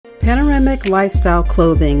Panoramic Lifestyle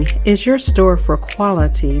Clothing is your store for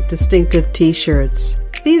quality, distinctive t-shirts.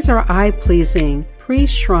 These are eye-pleasing,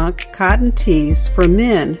 pre-shrunk cotton tees for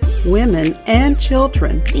men, women, and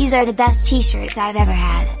children. These are the best t-shirts I've ever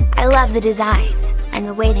had. I love the designs and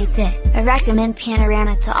the way they fit. I recommend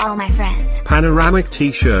Panoramic to all my friends. Panoramic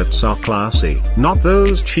t-shirts are classy, not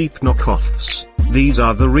those cheap knockoffs. These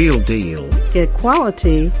are the real deal. Get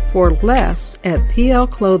quality for less at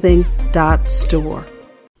plclothing.store.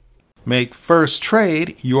 Make First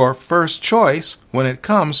Trade your first choice when it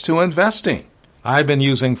comes to investing. I've been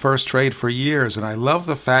using First Trade for years, and I love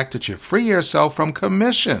the fact that you free yourself from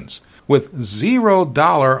commissions with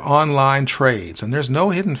 $0 online trades, and there's no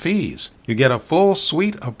hidden fees. You get a full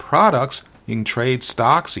suite of products. You can trade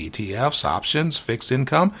stocks, ETFs, options, fixed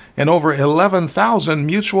income, and over 11,000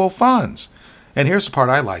 mutual funds. And here's the part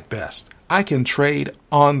I like best. I can trade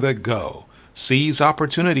on the go. Seize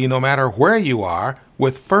opportunity no matter where you are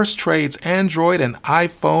with First Trade's Android and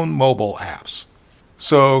iPhone mobile apps.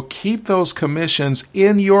 So keep those commissions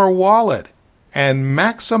in your wallet and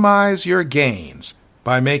maximize your gains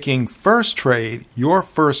by making First Trade your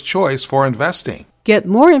first choice for investing. Get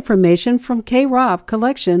more information from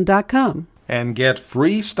krobcollection.com. And get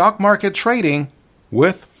free stock market trading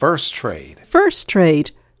with First Trade. First Trade,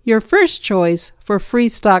 your first choice for free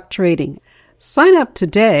stock trading. Sign up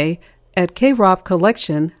today at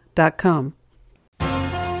krobcollection.com.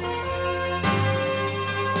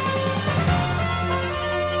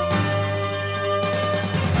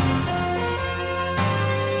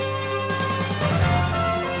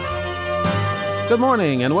 Good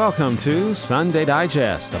morning and welcome to Sunday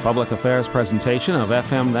Digest, a public affairs presentation of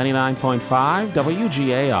FM 99.5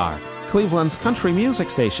 WGAR, Cleveland's country music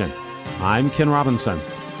station. I'm Ken Robinson.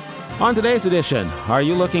 On today's edition, are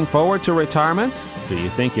you looking forward to retirement? Do you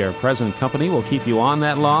think your present company will keep you on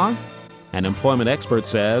that long? An employment expert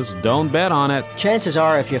says, don't bet on it. Chances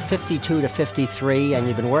are if you're 52 to 53 and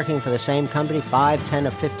you've been working for the same company 5, 10,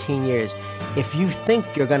 or 15 years, if you think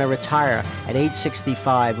you're going to retire at age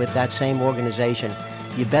 65 with that same organization,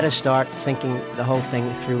 you better start thinking the whole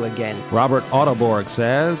thing through again. Robert Ottoborg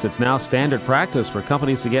says it's now standard practice for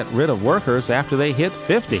companies to get rid of workers after they hit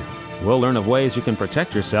 50. We'll learn of ways you can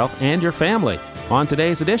protect yourself and your family on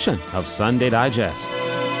today's edition of Sunday Digest.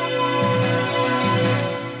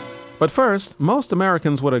 But first, most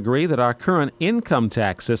Americans would agree that our current income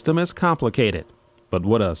tax system is complicated. But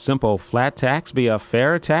would a simple flat tax be a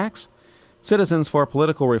fair tax? Citizens for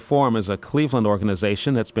Political Reform is a Cleveland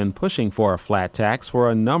organization that's been pushing for a flat tax for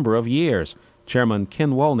a number of years. Chairman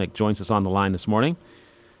Ken Wolnick joins us on the line this morning.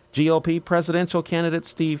 GOP presidential candidate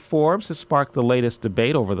Steve Forbes has sparked the latest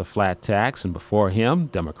debate over the flat tax, and before him,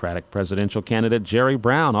 Democratic presidential candidate Jerry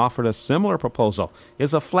Brown offered a similar proposal.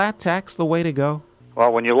 Is a flat tax the way to go?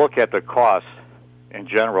 Well, when you look at the cost in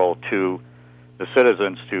general to the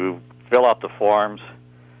citizens to fill out the forms,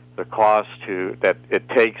 the cost that it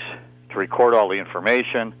takes to record all the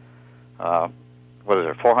information,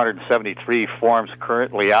 473 forms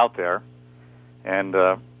currently out there, and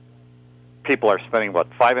people are spending,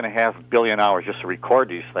 5.5 billion hours just to record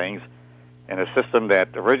these things in a system that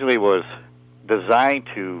originally was designed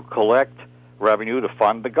to collect revenue to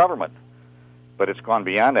fund the government. But it's gone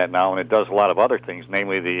beyond that now, and it does a lot of other things,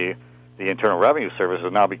 namely the Internal Revenue Service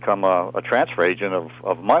has now become a transfer agent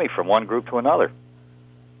of money from one group to another.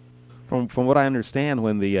 From what I understand,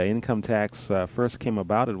 when the income tax first came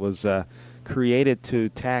about, it was created to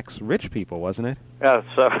tax rich people, wasn't it? Yeah,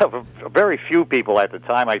 so very few people at the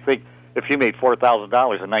time. I think if you made $4,000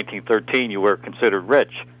 in 1913, you were considered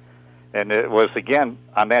rich. And it was, again,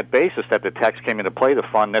 on that basis that the tax came into play to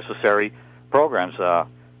fund necessary programs.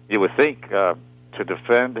 You would think to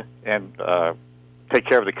defend and take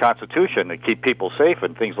care of the Constitution, to keep people safe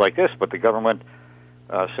and things like this. But the government,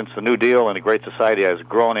 since the New Deal and the Great Society, has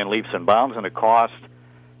grown in leaps and bounds, and the cost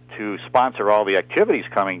to sponsor all the activities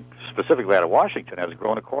coming specifically out of Washington has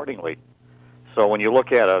grown accordingly. So when you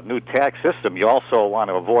look at a new tax system, you also want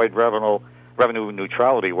to avoid revenue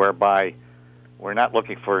neutrality, whereby we're not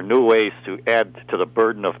looking for new ways to add to the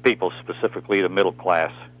burden of people, specifically the middle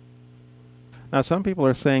class. Now, some people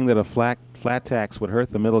are saying that a flat tax would hurt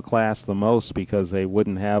the middle class the most because they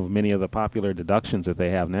wouldn't have many of the popular deductions that they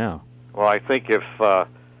have now. Well, I think if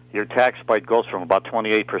your tax bite goes from about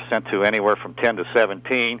 28% to anywhere from 10 to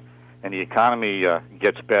 17, and the economy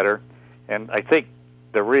gets better, and I think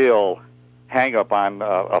the real hang-up on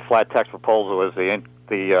a flat tax proposal is the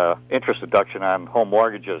interest deduction on home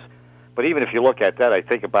mortgages. But even if you look at that, I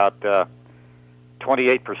think about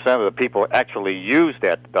 28% of the people actually use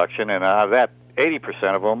that deduction, and out of that,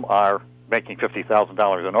 80% of them are making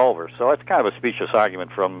 $50,000 and over. So it's kind of a specious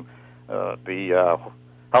argument from the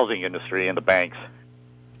housing industry and the banks.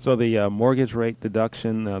 So the mortgage rate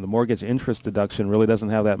deduction, the mortgage interest deduction really doesn't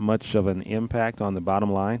have that much of an impact on the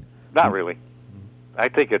bottom line? Not really. I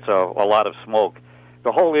think it's a lot of smoke.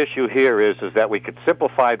 The whole issue here is that we could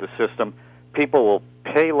simplify the system. People will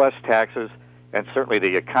pay less taxes, and certainly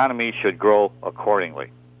the economy should grow accordingly.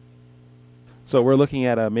 So we're looking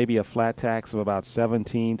at maybe a flat tax of about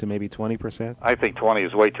 17 to maybe 20%? I think 20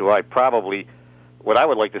 is way too high. Probably what I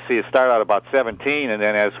would like to see is start out about 17, and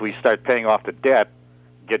then as we start paying off the debt,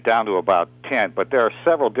 get down to about 10. But there are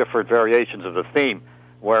several different variations of the theme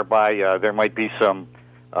whereby there might be some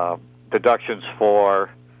deductions for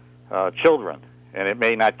children, and it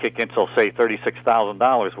may not kick in until, say,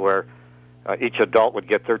 $36,000, where each adult would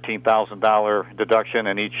get $13,000 deduction,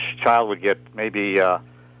 and each child would get maybe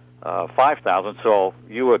 $5,000. So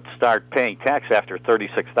you would start paying tax after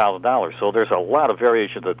 $36,000. So there's a lot of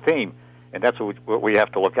variations of the theme, and that's what we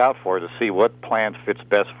have to look out for to see what plan fits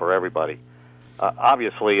best for everybody.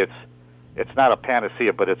 Obviously, it's not a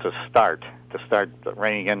panacea, but it's a start to start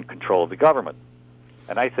reining in control of the government.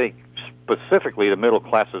 And I think specifically the middle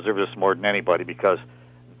class deserves this more than anybody because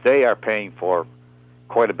they are paying for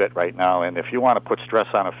quite a bit right now. And if you want to put stress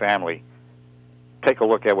on a family, take a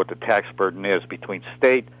look at what the tax burden is between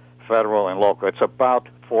state, federal, and local. It's about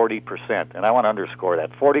 40%. And I want to underscore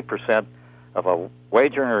that. 40% of a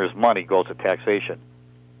wage earner's money goes to taxation.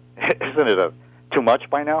 Isn't it too much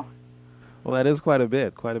by now? Well, that is quite a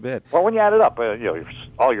bit, quite a bit. Well, when you add it up,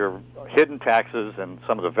 all your hidden taxes and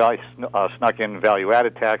some of the snuck-in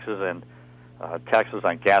value-added taxes and taxes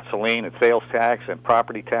on gasoline and sales tax and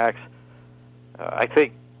property tax. I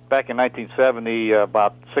think back in 1970,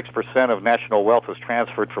 about 6% of national wealth was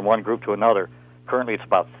transferred from one group to another. Currently, it's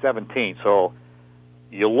about 17. So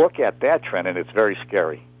you look at that trend, and it's very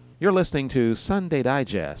scary. You're listening to Sunday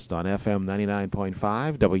Digest on FM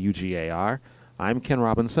 99.5 WGAR. I'm Ken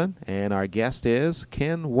Robinson, and our guest is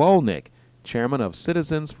Ken Wolnick, chairman of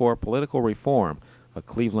Citizens for Political Reform, a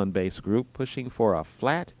Cleveland-based group pushing for a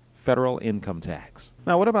flat federal income tax.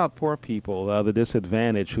 Now, what about poor people, the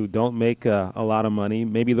disadvantaged who don't make a lot of money,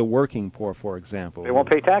 maybe the working poor, for example? They won't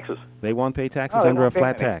pay taxes. They won't pay taxes under a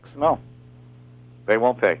flat tax? No, they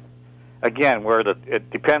won't pay. Again, it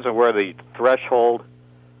depends on where the threshold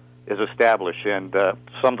is established, and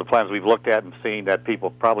some of the plans we've looked at and seen that people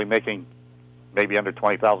probably making maybe under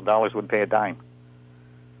 $20,000 wouldn't pay a dime.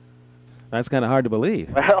 That's kind of hard to believe.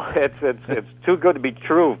 Well, it's too good to be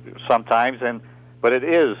true sometimes, but it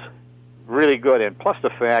is really good. And plus the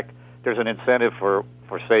fact there's an incentive for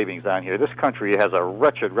savings on here. This country has a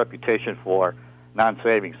wretched reputation for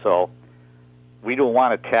non-saving, so we don't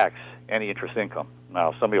want to tax any interest income.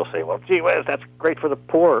 Now, somebody will say, well, gee whiz, that's great for the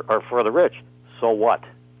poor or for the rich. So what?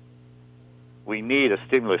 We need a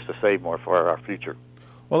stimulus to save more for our future.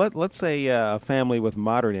 Well, let's say a family with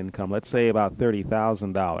moderate income, let's say about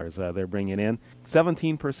 $30,000 they're bringing in.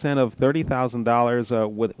 17% of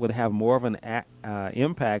 $30,000 would have more of an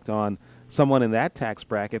impact on someone in that tax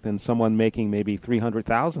bracket than someone making maybe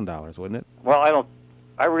 $300,000, wouldn't it? Well,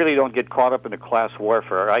 I really don't get caught up in the class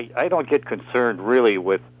warfare. I don't get concerned really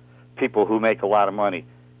with people who make a lot of money.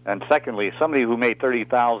 And secondly, somebody who made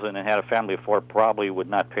 $30,000 and had a family of four probably would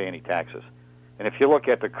not pay any taxes. And if you look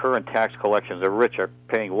at the current tax collections, the rich are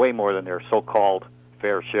paying way more than their so-called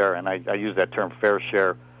fair share. And I use that term fair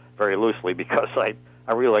share very loosely because I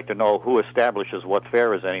really like to know who establishes what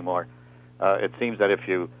fair is anymore. It seems that if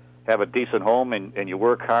you have a decent home and you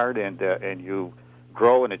work hard and you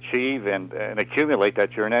grow and achieve and accumulate,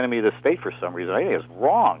 that you're an enemy of the state for some reason. I think it's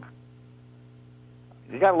wrong.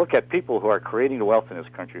 You got to look at people who are creating the wealth in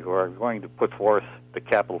this country, who are going to put forth the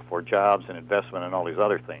capital for jobs and investment and all these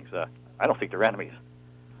other things. I don't think they're enemies.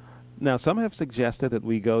 Now, some have suggested that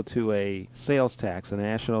we go to a sales tax, a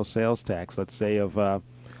national sales tax, let's say of 15%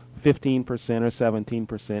 or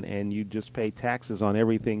 17%, and you just pay taxes on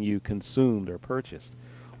everything you consumed or purchased.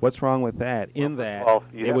 What's wrong with that?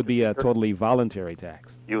 It would be a totally voluntary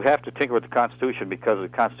tax. You have to tinker with the Constitution because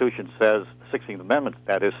the Constitution says, the 16th Amendment,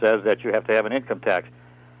 that is, says that you have to have an income tax.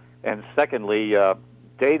 And secondly,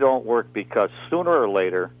 they don't work because sooner or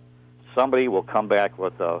later somebody will come back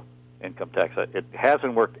with a income tax. It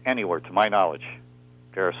hasn't worked anywhere, to my knowledge.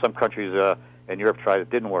 There are some countries in Europe tried it,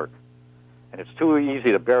 didn't work, and it's too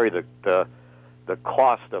easy to bury the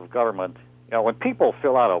cost of government. You know, when people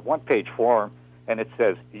fill out a one-page form and it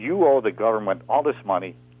says you owe the government all this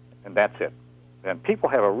money, and that's it, and people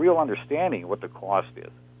have a real understanding of what the cost is.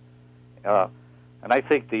 And I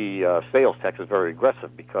think the sales tax is very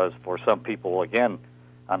aggressive because for some people, again,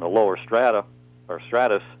 on the lower strata or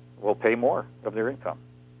stratus, will pay more of their income.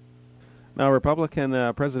 Now,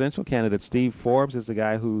 Republican presidential candidate Steve Forbes is the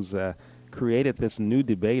guy who's created this new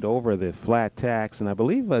debate over the flat tax, and I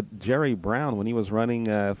believe Jerry Brown, when he was running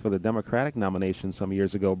for the Democratic nomination some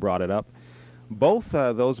years ago, brought it up. Both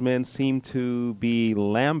those men seem to be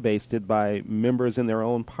lambasted by members in their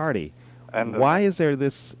own party. And why is there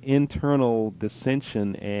this internal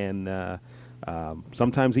dissension and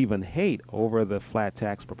sometimes even hate over the flat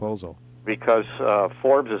tax proposal? Because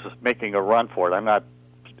Forbes is making a run for it. I'm not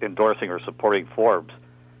endorsing or supporting Forbes.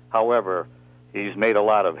 However, he's made a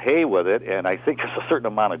lot of hay with it, and I think there's a certain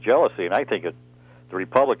amount of jealousy, and I think the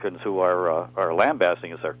Republicans who are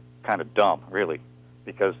lambasting us are kind of dumb, really,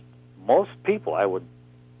 because most people, I would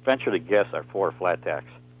venture to guess, are for a flat tax.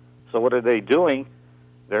 So what are they doing?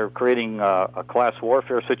 They're creating a class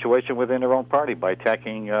warfare situation within their own party by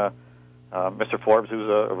attacking Mr. Forbes, who's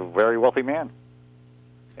a very wealthy man.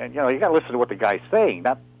 And, you got to listen to what the guy's saying,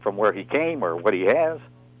 not from where he came or what he has.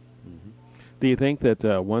 Do you think that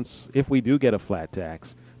if we do get a flat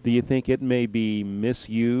tax, do you think it may be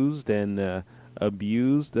misused and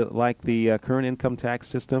abused like the current income tax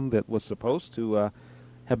system that was supposed to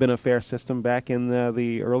have been a fair system back in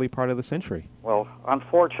the early part of the century? Well,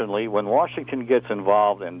 unfortunately, when Washington gets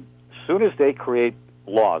involved, and as soon as they create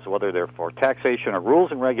laws, whether they're for taxation or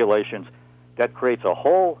rules and regulations, that creates a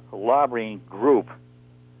whole lobbying group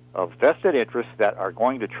of vested interests that are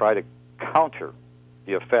going to try to counter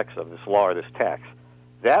the effects of this law or this tax.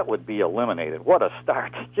 That would be eliminated. What a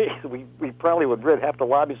start. Jeez, we probably would rid half the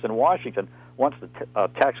lobbyists in Washington once the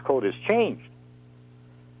tax code is changed.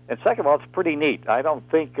 And second of all, it's pretty neat. I don't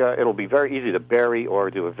think it'll be very easy to bury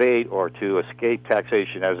or to evade or to escape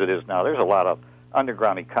taxation as it is now. There's a lot of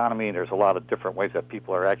underground economy, and there's a lot of different ways that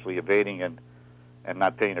people are actually evading and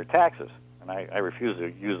not paying their taxes. And I refuse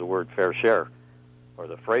to use the word fair share or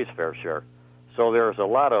the phrase fair share. So there's a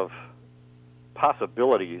lot of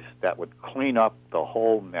possibilities that would clean up the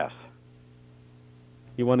whole mess.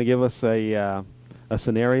 You want to give us a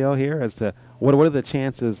scenario here as to what are the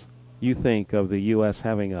chances you think of the U.S.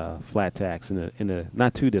 having a flat tax in a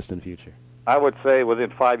not too distant future? I would say within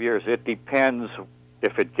 5 years. It depends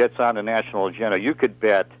if it gets on the national agenda. You could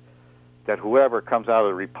bet that whoever comes out of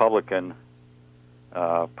the Republican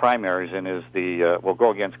primaries and will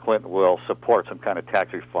go against Clinton will support some kind of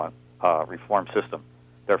tax reform system.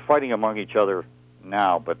 They're fighting among each other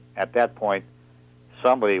now, but at that point,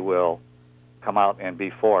 somebody will come out and be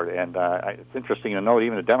for it. And it's interesting to note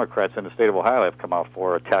even the Democrats in the state of Ohio have come out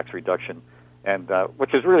for a tax reduction, and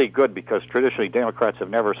which is really good because traditionally Democrats have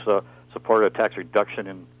never supported a tax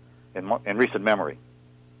reduction in recent memory.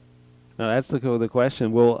 Now that's the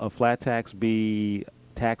question. Will a flat tax be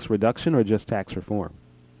tax reduction or just tax reform?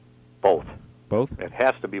 Both. Both? It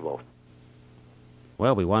has to be both.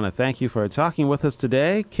 Well, we want to thank you for talking with us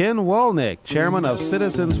today. Ken Wolnick, chairman of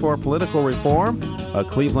Citizens for Political Reform, a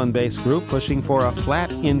Cleveland-based group pushing for a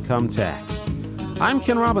flat income tax. I'm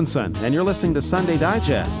Ken Robinson, and you're listening to Sunday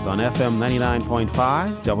Digest on FM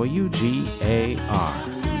 99.5 WGAR.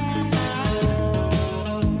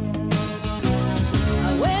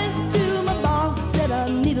 I went to my boss, said I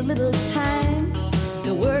need a little time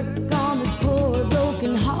to work on this poor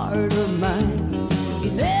broken heart of mine. He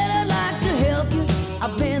said, I'd like to help you.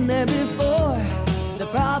 I've been there before. The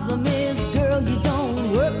problem is, girl, you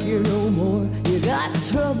don't work here no more. You got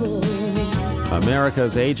trouble.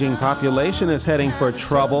 America's aging population is heading for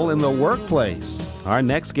trouble in the workplace. Our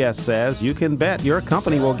next guest says you can bet your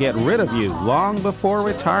company will get rid of you long before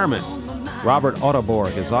retirement. Robert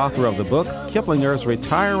Otterborg is author of the book Kiplinger's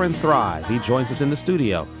Retire and Thrive. He joins us in the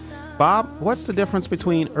studio. Bob, what's the difference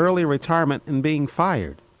between early retirement and being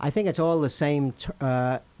fired? I think it's all the same,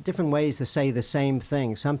 different ways to say the same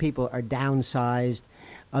thing. Some people are downsized.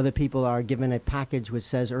 Other people are given a package which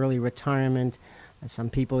says early retirement. Some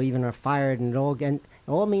people even are fired, and it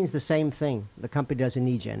all means the same thing. The company doesn't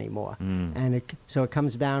need you anymore. And so it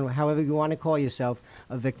comes down, however you want to call yourself,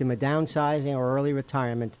 a victim of downsizing or early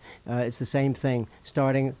retirement. It's the same thing.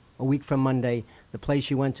 Starting a week from Monday, the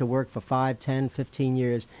place you went to work for 5, 10, 15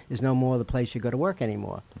 years is no more the place you go to work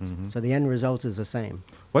anymore. So the end result is the same.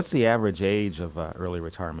 What's the average age of early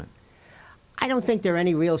retirement? I don't think there are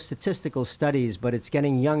any real statistical studies, but it's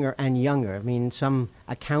getting younger and younger. I mean, some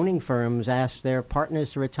accounting firms ask their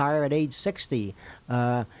partners to retire at age 60.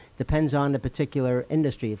 Depends on the particular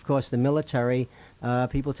industry. Of course, the military,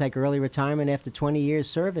 people take early retirement after 20 years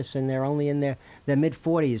service, and they're only in their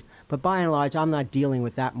mid-40s. But by and large, I'm not dealing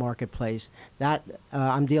with that marketplace.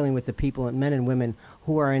 I'm dealing with the people, men and women,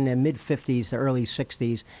 who are in their mid-50s to early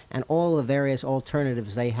 60s, and all the various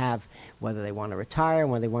alternatives they have, whether they want to retire,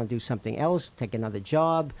 whether they want to do something else, take another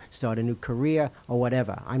job, start a new career, or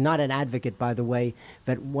whatever. I'm not an advocate, by the way,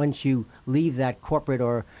 that once you leave that corporate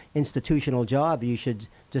or institutional job, you should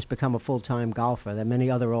just become a full-time golfer. There are many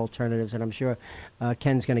other alternatives, and I'm sure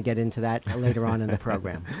Ken's going to get into that later on in the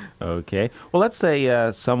program. Okay. Well, let's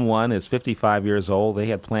say someone is 55 years old. They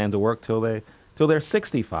had planned to work till they're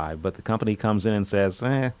 65, but the company comes in and says,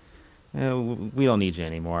 we don't need you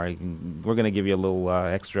anymore. We're going to give you a little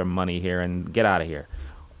extra money here and get out of here.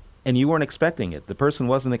 And you weren't expecting it. The person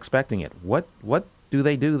wasn't expecting it. What do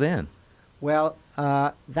they do then? Well,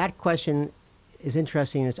 that question is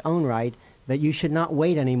interesting in its own right, that you should not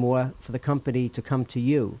wait anymore for the company to come to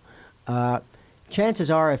you. Chances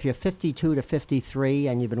are, if you're 52 to 53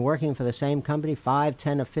 and you've been working for the same company 5,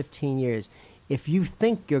 10, or 15 years, if you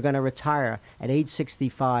think you're going to retire at age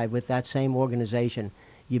 65 with that same organization,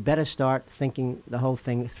 you better start thinking the whole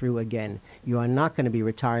thing through again. You are not going to be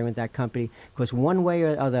retiring with that company, because one way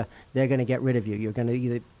or the other, they're going to get rid of you. You're going to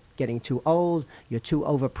either getting too old, you're too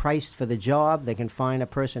overpriced for the job. They can find a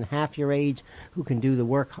person half your age who can do the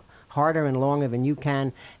work harder and longer than you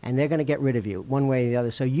can, and they're going to get rid of you one way or the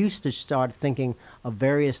other. So you should start thinking of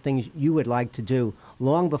various things you would like to do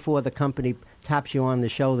long before the company taps you on the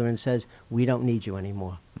shoulder and says, we don't need you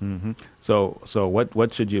anymore. Mm-hmm. So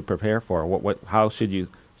what should you prepare for? How should you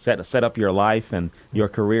set up your life and your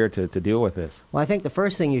career to deal with this? Well, I think the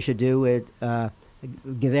first thing you should do is,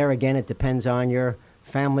 there again, it depends on your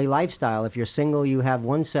family lifestyle. If you're single, you have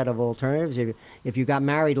one set of alternatives. If you got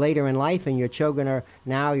married later in life and your children are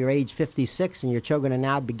now, you're age 56 and your children are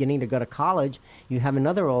now beginning to go to college, you have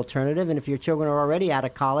another alternative. And if your children are already out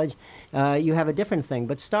of college, you have a different thing.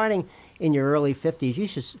 But starting in your early 50s, you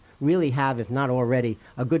should really have, if not already,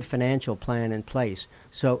 a good financial plan in place.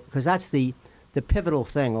 So, because that's the pivotal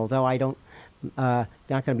thing, although I don't, not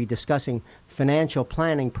going to be discussing financial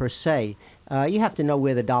planning per se. You have to know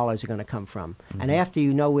where the dollars are going to come from. Mm-hmm. And after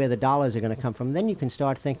you know where the dollars are going to come from, then you can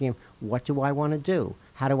start thinking, what do I want to do?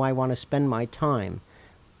 How do I want to spend my time?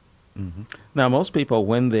 Mm-hmm. Now, most people,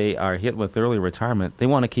 when they are hit with early retirement, they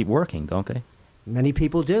want to keep working, don't they? Many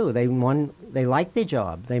people do. They like their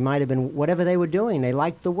job. They might have been, whatever they were doing, they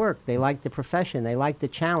liked the work, they liked the profession, they liked the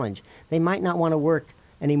challenge. They might not want to work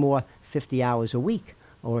anymore 50 hours a week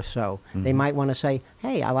or so. Mm-hmm. They might want to say,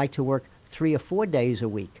 hey, I like to work 3 or 4 days a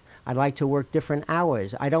week. I'd like to work different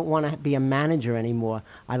hours. I don't want to be a manager anymore.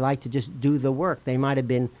 I like to just do the work. They might have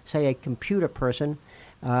been, say, a computer person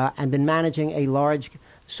and been managing a large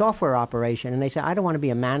software operation. And they say, I don't want to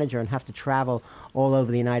be a manager and have to travel all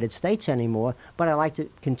over the United States anymore, but I like to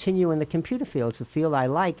continue in the computer field. It's the field I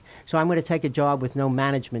like. So I'm going to take a job with no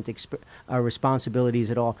management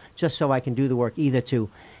responsibilities at all, just so I can do the work, either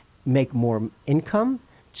to make more income,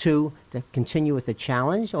 2, to continue with the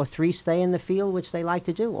challenge, or 3, stay in the field which they like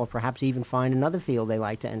to do, or perhaps even find another field they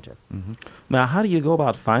like to enter. Mm-hmm. Now, how do you go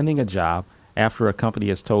about finding a job after a company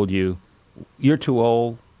has told you, you're too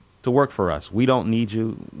old to work for us, we don't need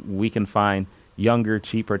you, we can find younger,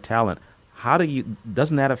 cheaper talent?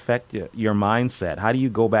 Doesn't that affect your mindset? How do you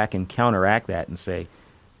go back and counteract that and say,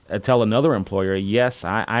 tell another employer, yes,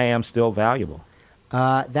 I am still valuable?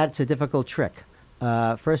 That's a difficult trick.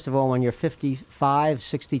 First of all, when you're 55,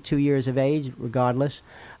 62 years of age, regardless,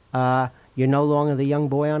 you're no longer the young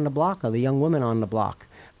boy on the block or the young woman on the block.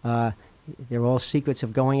 They're all secrets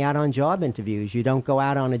of going out on job interviews. You don't go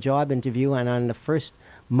out on a job interview and on the first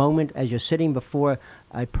moment as you're sitting before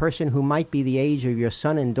a person who might be the age of your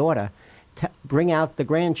son and daughter, bring out the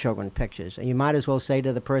grandchildren pictures. And you might as well say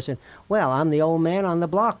to the person, well, I'm the old man on the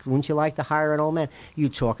block. Wouldn't you like to hire an old man? You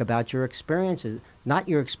talk about your experiences, not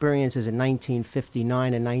your experiences in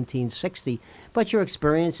 1959 and 1960, but your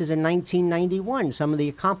experiences in 1991, some of the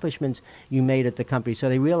accomplishments you made at the company. So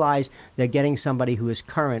they realize they're getting somebody who is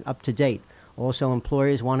current, up to date. Also,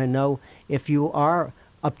 employers want to know if you are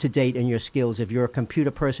up to date in your skills, if you're a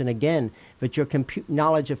computer person again, but your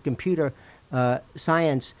knowledge of computer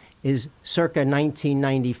science is circa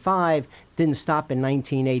 1995, didn't stop in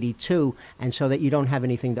 1982, and so that you don't have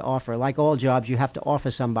anything to offer. Like all jobs, you have to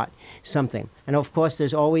offer somebody something. And of course,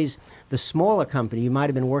 there's always the smaller company. You might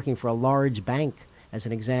have been working for a large bank, as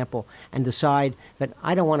an example, and decide that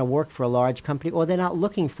I don't want to work for a large company, or they're not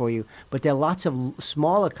looking for you. But there are lots of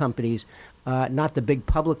smaller companies, not the big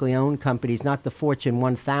publicly owned companies, not the Fortune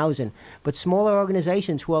 1000, but smaller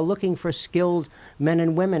organizations who are looking for skilled men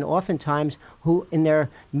and women, oftentimes who in their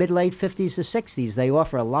mid-late 50s to 60s. They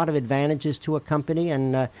offer a lot of advantages to a company,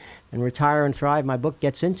 and Retire and Thrive, my book,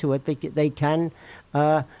 gets into it. They can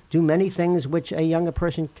do many things which a younger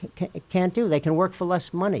person can't do. They can work for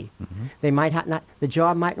less money. They might the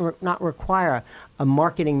job might not require a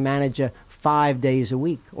marketing manager 5 days a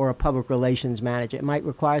week or a public relations manager. It might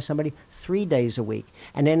require somebody 3 days a week.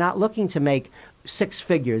 And they're not looking to make 6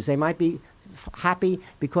 figures. They might be happy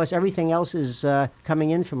because everything else is coming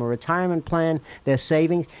in from a retirement plan, their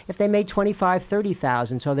savings. If they made 25,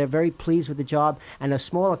 30,000, so they're very pleased with the job, and a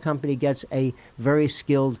smaller company gets a very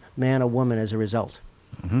skilled man or woman as a result.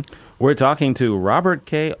 We're talking to Robert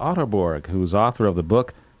K. Otterborg, who's author of the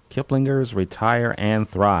book Kiplinger's Retire and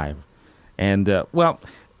Thrive. And,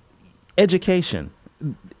 education.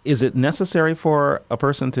 Is it necessary for a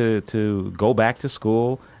person to go back to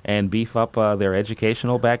school and beef up their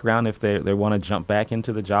educational background if they want to jump back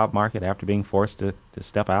into the job market after being forced to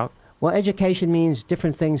step out? Well, education means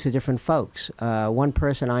different things to different folks. One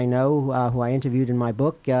person I know who I interviewed in my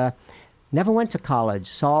book never went to college.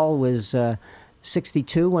 Saul was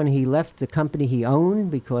 62 when he left the company he owned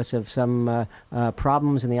because of some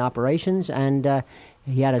problems in the operations, and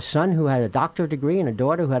he had a son who had a doctorate degree and a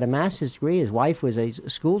daughter who had a master's degree. His wife was a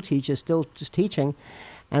school teacher, still just teaching.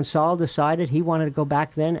 And Saul decided he wanted to go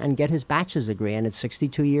back then and get his bachelor's degree. And at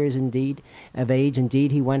 62 years of age,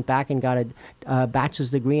 he went back and got a bachelor's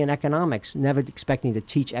degree in economics, never expecting to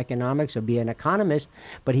teach economics or be an economist,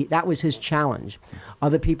 but that was his challenge.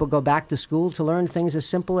 Other people go back to school to learn things as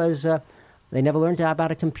simple as they never learned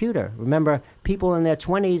about a computer. Remember, people in their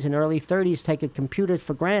 20s and early 30s take a computer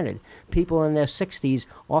for granted. People in their 60s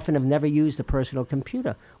often have never used a personal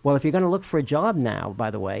computer. Well, if you're going to look for a job now,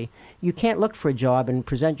 by the way, you can't look for a job and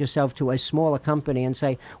present yourself to a smaller company and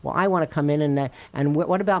say, well, I want to come in and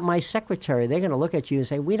what about my secretary? They're going to look at you and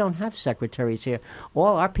say, we don't have secretaries here.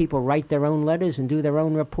 All our people write their own letters and do their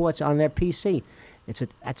own reports on their PC.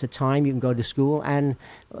 That's a time you can go to school and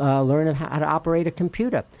learn how to operate a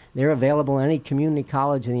computer. They're available in any community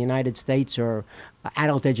college in the United States, or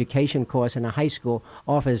adult education course in a high school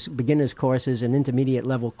offers beginners courses and intermediate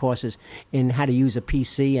level courses in how to use a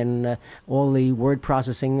PC and all the word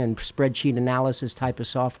processing and spreadsheet analysis type of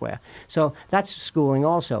software. So that's schooling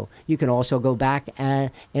also. You can also go back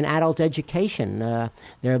in adult education.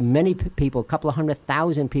 There are many people, a couple of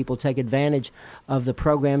 100,000 people take advantage of the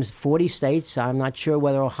programs. 40 states, I'm not sure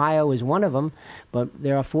whether Ohio is one of them, but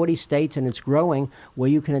there are 40 states, and it's growing, where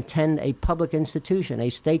you can attend a public institution, a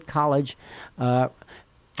state college,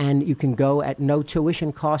 and you can go at no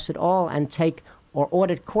tuition cost at all and take or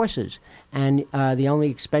audit courses. And the only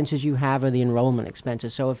expenses you have are the enrollment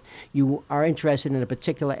expenses. So if you are interested in a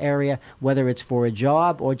particular area, whether it's for a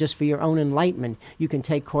job or just for your own enlightenment, you can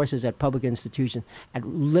take courses at public institutions at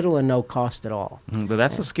little or no cost at all. But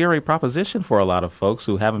that's a scary proposition for a lot of folks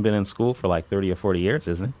who haven't been in school for like 30 or 40 years,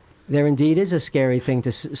 isn't it? There indeed is a scary thing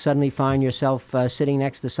to suddenly find yourself sitting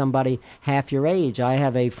next to somebody half your age. I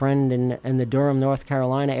have a friend in the Durham, North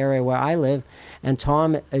Carolina area where I live, and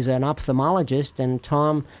Tom is an ophthalmologist, and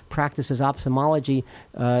Tom practices ophthalmology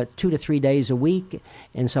 2 to 3 days a week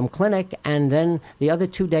in some clinic, and then the other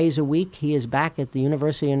 2 days a week he is back at the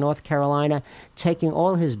University of North Carolina taking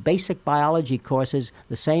all his basic biology courses,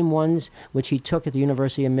 the same ones which he took at the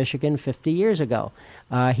University of Michigan 50 years ago.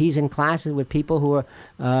 He's in classes with people who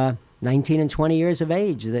are 19 and 20 years of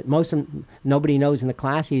age. That nobody knows in the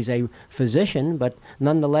class. He's a physician, but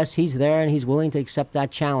nonetheless he's there and he's willing to accept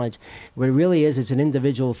that challenge. What it really is, it's an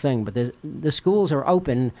individual thing. But the schools are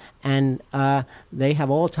open, and they have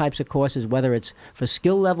all types of courses, whether it's for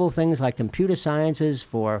skill level things like computer sciences,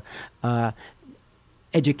 for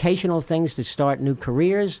educational things to start new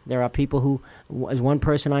careers. There are people who, as one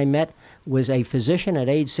person I met, was a physician at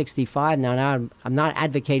age 65. Now I'm not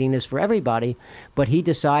advocating this for everybody, but he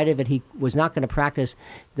decided that he was not going to practice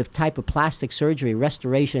the type of plastic surgery,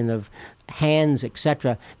 restoration of hands,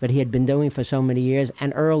 etc., that he had been doing for so many years.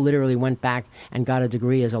 And Earl literally went back and got a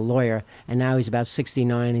degree as a lawyer, and now he's about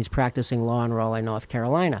 69. He's practicing law in Raleigh, North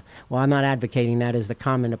Carolina. Well, I'm not advocating that as the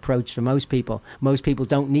common approach to most people. Most people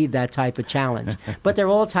don't need that type of challenge. But there are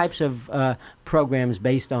all types of programs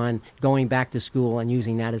based on going back to school and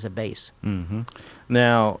using that as a base. Mm-hmm.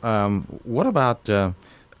 Now, what about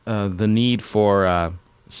the need for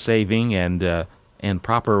saving and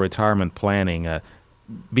proper retirement planning?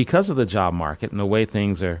 Because of the job market and the way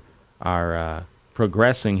things are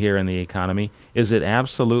progressing here in the economy, is it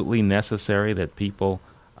absolutely necessary that people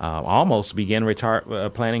almost begin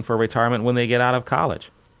planning for retirement when they get out of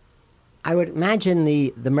college? I would imagine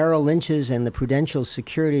the Merrill Lynches and the Prudential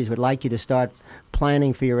Securities would like you to start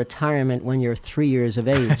planning for your retirement when you're 3 years of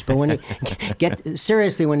age. But when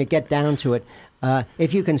you when you get down to it,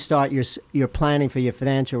 if you can start your planning for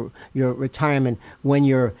your retirement when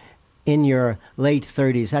you're in your late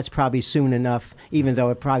 30s, that's probably soon enough, even though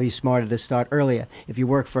it's probably smarter to start earlier. If you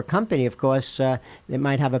work for a company, of course, they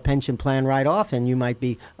might have a pension plan right off, and you might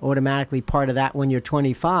be automatically part of that when you're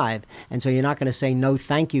 25. And so you're not going to say no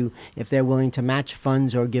thank you if they're willing to match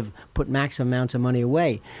funds or put max amounts of money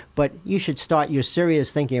away. But you should start your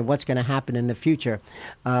serious thinking of what's going to happen in the future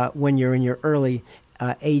when you're in your early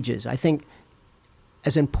ages. I think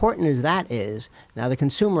as important as that is, now the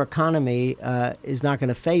consumer economy is not going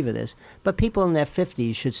to favor this, but people in their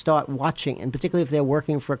 50s should start watching, and particularly if they're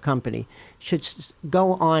working for a company, should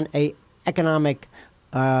go on a economic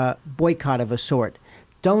boycott of a sort.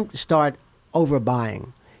 Don't start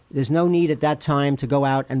overbuying. There's no need at that time to go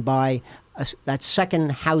out and buy that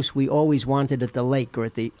second house we always wanted at the lake or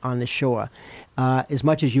on the shore. As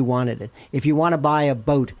much as you wanted it. If you want to buy a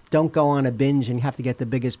boat, don't go on a binge and you have to get the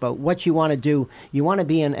biggest boat. What you want to do, you want to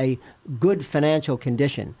be in a good financial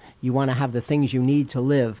condition. You want to have the things you need to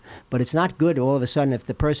live. But it's not good all of a sudden if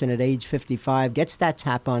the person at age 55 gets that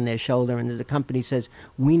tap on their shoulder and the company says,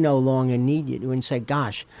 we no longer need you, and say,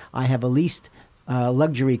 gosh, I have a leased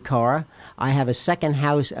luxury car, I have a second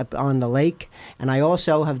house up on the lake, and I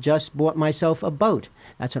also have just bought myself a boat.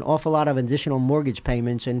 That's an awful lot of additional mortgage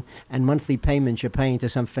payments and monthly payments you're paying to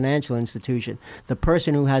some financial institution. The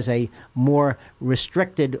person who has a more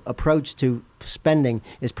restricted approach to spending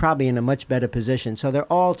is probably in a much better position. So there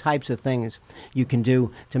are all types of things you can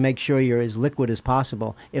do to make sure you're as liquid as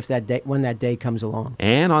possible when that day comes along.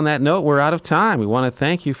 And on that note, we're out of time. We want to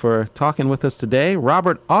thank you for talking with us today,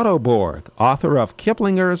 Robert Ottoborg, author of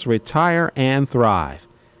Kiplinger's Retire and Thrive.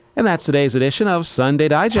 And that's today's edition of Sunday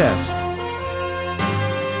Digest.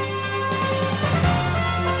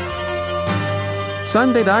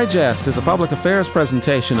 Sunday Digest is a public affairs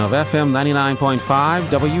presentation of FM 99.5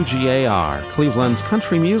 WGAR, Cleveland's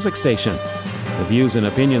country music station. The views and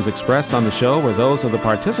opinions expressed on the show were those of the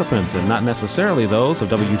participants and not necessarily those of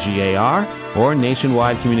WGAR or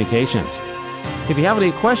Nationwide Communications. If you have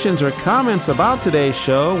any questions or comments about today's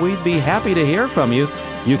show, we'd be happy to hear from you.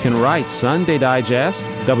 You can write Sunday Digest,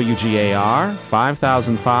 WGAR,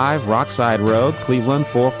 5005 Rockside Road, Cleveland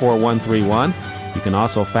 44131. You can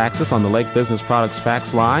also fax us on the Lake Business Products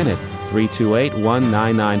fax line at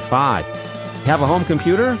 328-1995. Have a home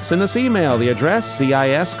computer? Send us email. The address,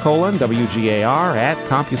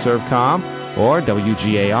 cis:/WGAR@CompuServe.com or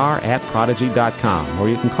WGAR@Prodigy.com, or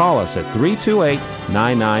you can call us at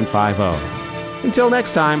 328-9950. Until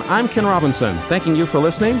next time, I'm Ken Robinson, thanking you for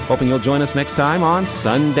listening, hoping you'll join us next time on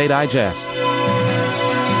Sunday Digest.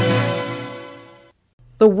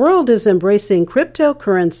 The world is embracing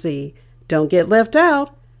cryptocurrency. Don't get left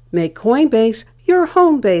out. Make Coinbase your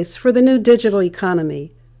home base for the new digital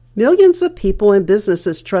economy. Millions of people and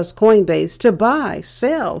businesses trust Coinbase to buy,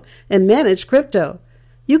 sell, and manage crypto.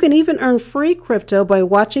 You can even earn free crypto by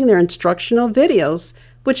watching their instructional videos,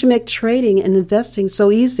 which make trading and investing so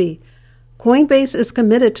easy. Coinbase is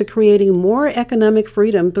committed to creating more economic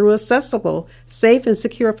freedom through accessible, safe, and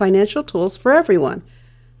secure financial tools for everyone.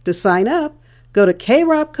 To sign up, go to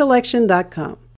krobcollection.com.